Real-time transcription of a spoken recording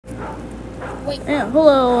Wait. Yeah,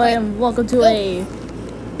 hello and welcome to a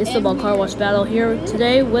Istobal car wash battle here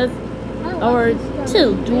today with our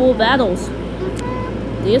two dual battles.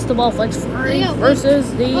 The Istobal Flex 3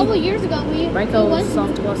 versus the Ryko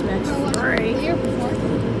Soft Gloss Max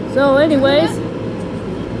 3. So anyways,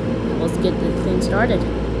 let's get this thing started.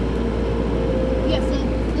 Yeah, so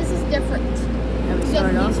this is different. Have it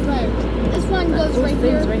started off. This one goes right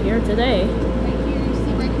here. Right here today. Right here, you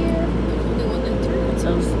see right here.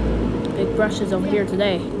 So big brushes over here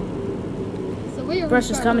today. So where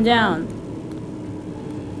brushes coming down.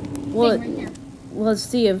 Well, let's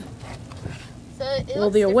see if will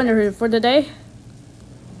be a winner for today.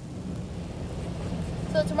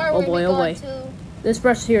 So tomorrow we're going to this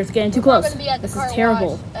brush here is getting too close. This is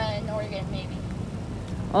terrible. In Oregon, maybe.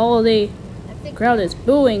 All of the crowd is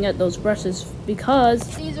booing at those brushes because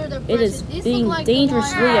it is being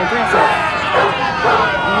dangerously aggressive.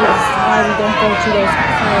 And this is why we don't go to those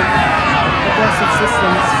kind of aggressive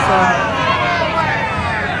systems. So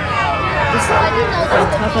this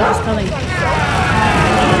tough is coming.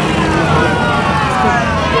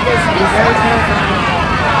 This could be very terrifying.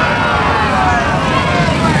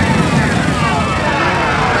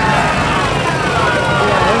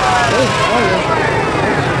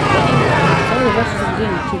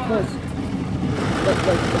 Too close. But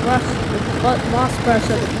the brush, the boss brush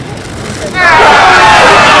of it.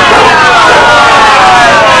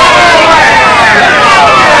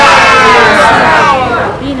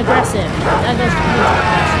 Being aggressive. That goes to being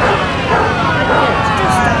aggressive.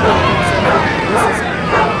 Just stop being aggressive. This is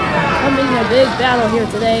coming a big battle here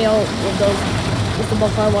today. All of those Istobal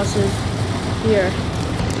car washes here.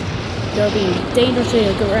 They're being dangerously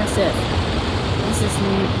aggressive. This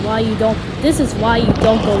is why you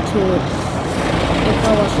don't go to a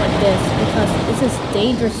car wash like this, because this is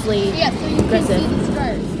dangerously aggressive. Can see the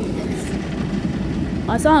scars.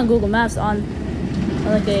 I saw on Google Maps on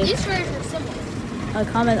like These scars are simple. a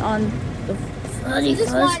comment on the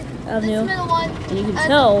First Avenue, and you can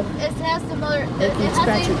tell it can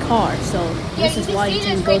scratch your car. So this is why you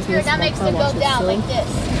can go to a car wash.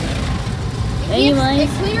 Anyways.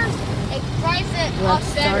 Let's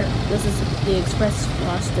start. This is the express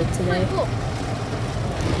wash today. Cool.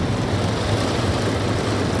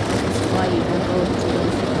 This is why you don't go to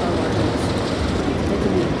those car washes. They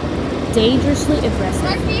can be dangerously aggressive.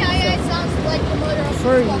 Sounds like the motor of you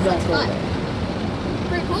don't go there.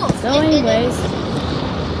 Pretty cool. So anyways,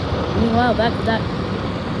 meanwhile back to that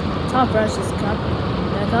top brush is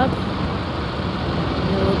back up.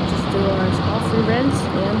 And we'll just do our off rinse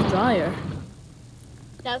and dryer.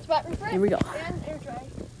 Here we go.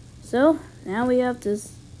 So now we have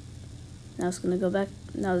this. Now it's gonna go back.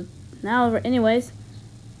 Now, anyways.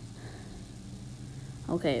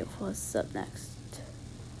 Okay, what's up next?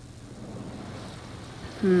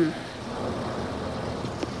 Oh,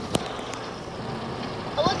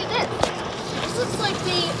 look at this. This looks like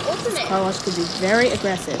the ultimate. This car wash could be very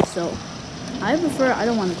aggressive, so I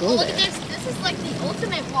don't want to go there. Look at this. This is like the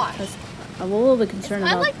ultimate wash. I'm a little bit concerned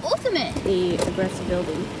about the aggressive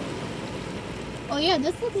building. Oh yeah,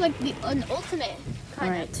 this looks like an ultimate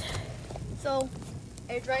kind of. So,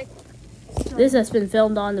 air dry. This has been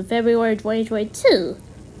filmed on February 2022.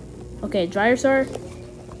 Okay, dryer start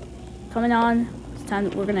coming on. It's time.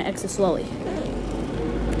 We're gonna exit slowly.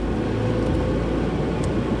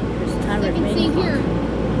 There's time remaining. Here.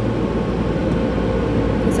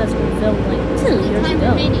 This has been filmed like 2 years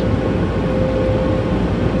ago.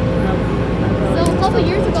 So a couple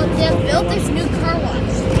years ago, they built this new car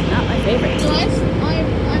wash. Not my favorite. So I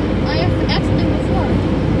have actually before.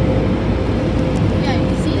 Yeah, you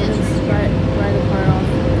can see this. Dry the car off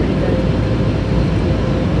pretty good.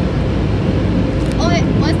 Oh wait,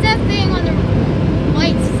 what's that thing on the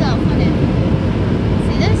white stuff on it?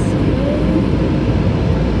 See this?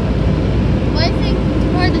 Well, I think it's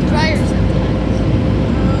part of the dryer sometimes.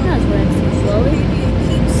 That's what it's slowly. Maybe it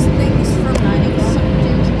keeps things from getting sucked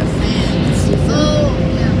into the fan. Oh,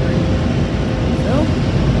 yeah. So,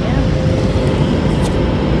 yeah.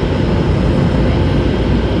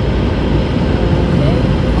 Okay.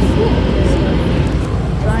 Oh, cool.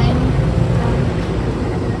 Drying.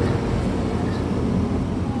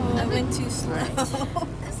 Oh, I went too slow.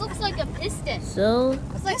 This looks like a piston. So,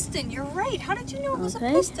 It's like piston, you're right. How did you know it was a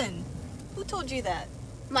piston? Who told you that?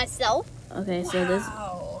 Myself. okay, so this.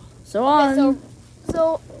 Wow. So on. Okay,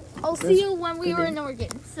 so I'll see you when we are in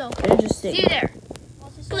Oregon. So, Interesting. see you there.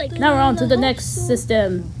 Now we're on to the next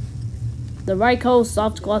system. The Ryko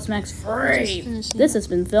Soft Gloss Max 3. This has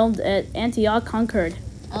been filmed at Antioch, Concord.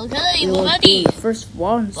 Okay, It will ready. be the first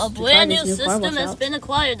one A to try brand new this new car system wash has out. been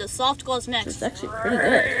acquired, the Soft Gloss Max. It's actually pretty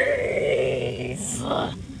good.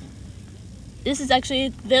 This is actually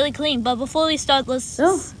very clean. But before we start, let's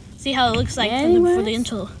see how it looks like for the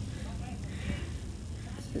intro.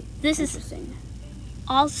 This is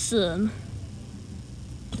awesome.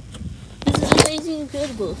 This is amazing,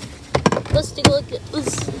 incredible. Let's take a look at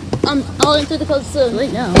this. I'll enter the code soon.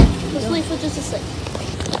 Wait, no. Let's wait for just a sec.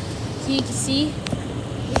 So you can see,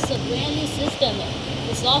 this is a brand new system.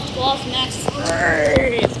 The soft gloss maxx.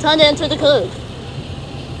 It's time to enter the code.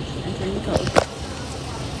 Entering the code.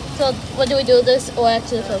 So what do we do with this or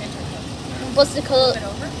enter the code? What's the code?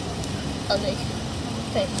 Okay.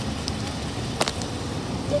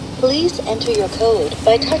 Please enter your code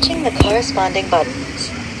by touching the corresponding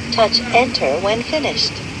buttons. Touch enter when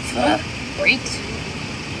finished. 8, 6,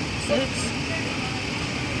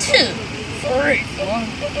 2, 3, 1.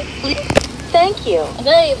 Thank you.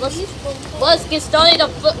 Okay, let's get started.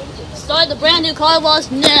 Start the brand new car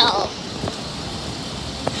wash now.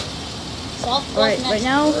 Alright, right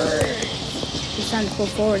now it's time to pull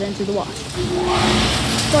forward into the wash.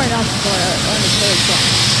 Starting off for our third wash.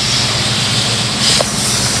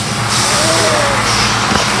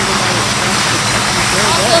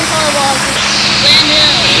 Awesome car wash. Brand new.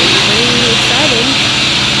 Pretty exciting.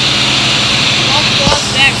 Soft gloss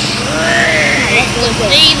maxx. The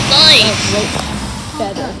same size.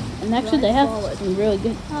 Better. And actually they have some really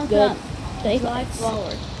good taste.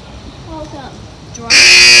 Forward. Welcome.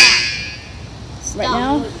 Right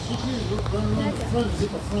now,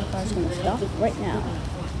 car's gonna stop right now.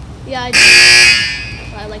 Yeah, I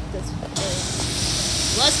like this.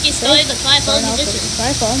 Let's get started the 5-phone edition.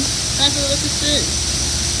 Time for the listen soon.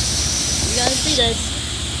 You gotta see this.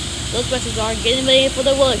 Those buses are getting ready for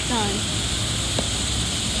their work time.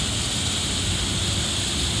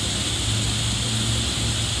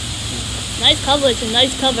 Nice coverage and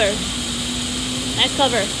nice cover. Nice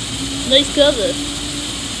cover. Nice cover.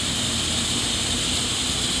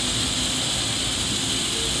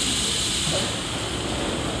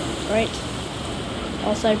 Right.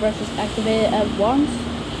 All side brushes activated at once.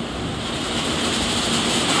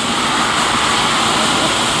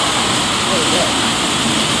 There we go.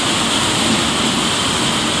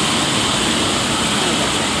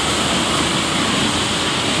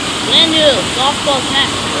 Brand new softball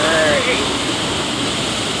maxx.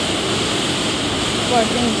 So far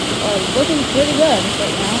things are looking pretty good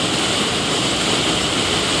right now.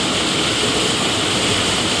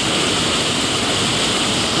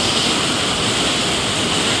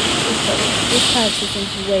 This tire system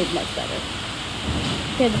is way much better.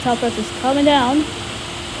 Okay, the top brush is coming down.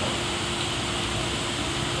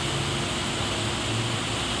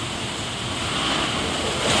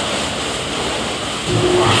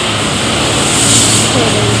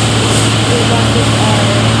 Okay, the brushes are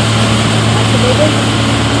activated.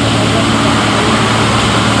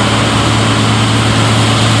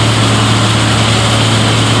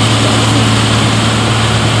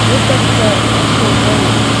 This brush is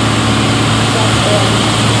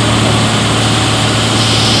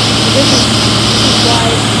This is why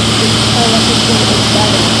this car wash is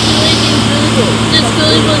better. This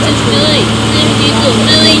cooling was just good. Same people,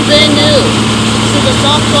 really brand new. So the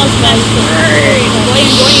soft gloss maxx. Boing.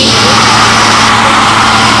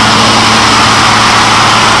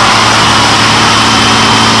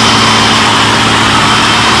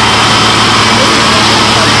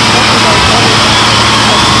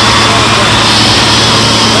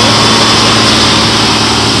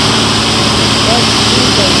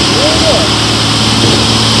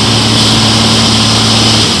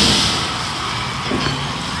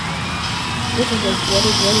 This is a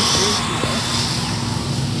really good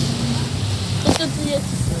Let's go to the other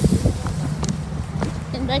side.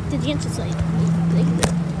 And back to the other side.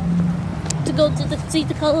 To go to see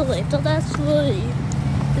the colorway. So that's really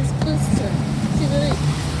this person.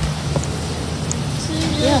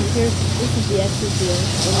 Yeah, this is the extra deal.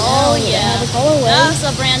 Oh yeah. The colorway. That's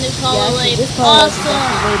a brand new colorway. This colorway is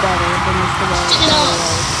Awesome. way better than this colorway. Check it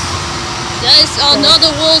out. That's another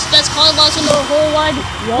world's best car wash in the whole wide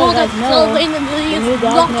world of celebrating the millions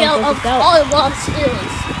knockout of car wash is.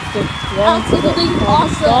 Absolutely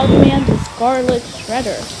awesome. Dogman the Scarlet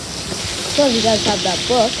Shredder. So if you guys have that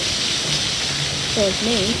book, so it's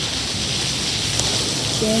me.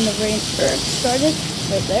 Getting the rain started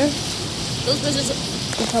right there. Those bushes are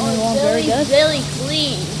coming along very good. Very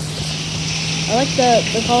clean. I like the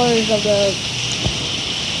colors of the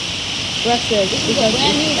brushes because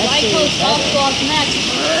brand new it's actually Ryko soft gloss maxx.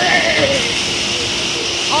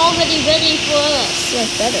 Already ready for us. Yeah,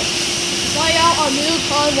 it's better. Try out our new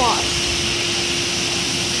car wash.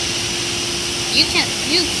 You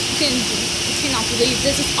cannot believe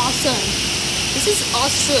this is awesome. This is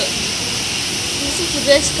awesome. This is the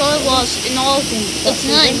best car wash in all the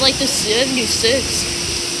time, like the 76.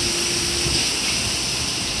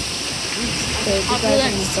 Okay, the guys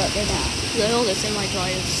are gonna start right now. The oldest in my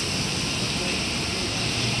tires.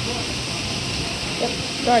 Yep,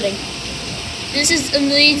 starting. This is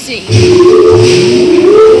amazing.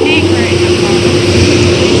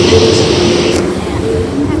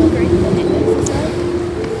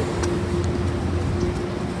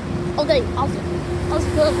 Okay, awesome. That was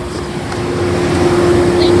good.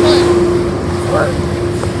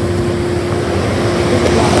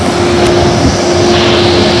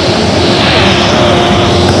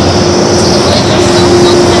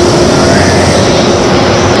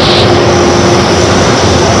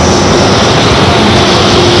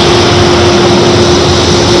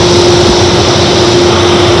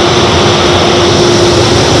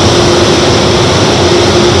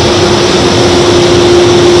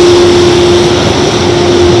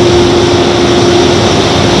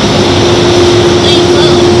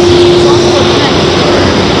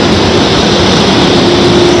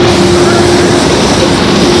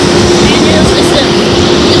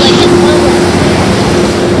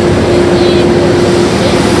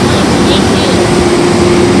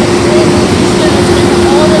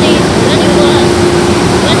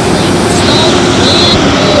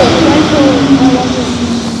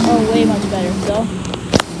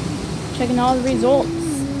 Checking all the results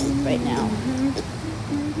right now.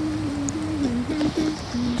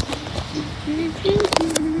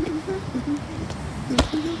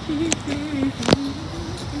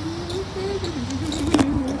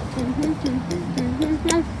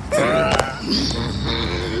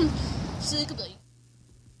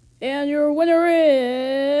 And your winner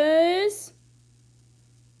is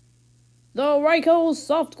the Ryko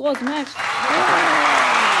Soft Gloss Max.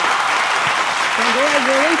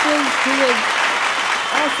 Congratulations to the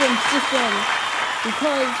awesome system,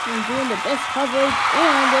 because from doing the best coverage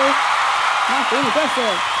and not being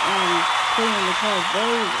aggressive and putting the car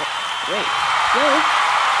very great. So,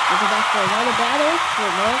 we'll go back for another battle for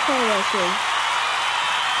more car rushes.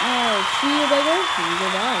 I'll see you later and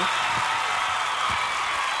goodbye.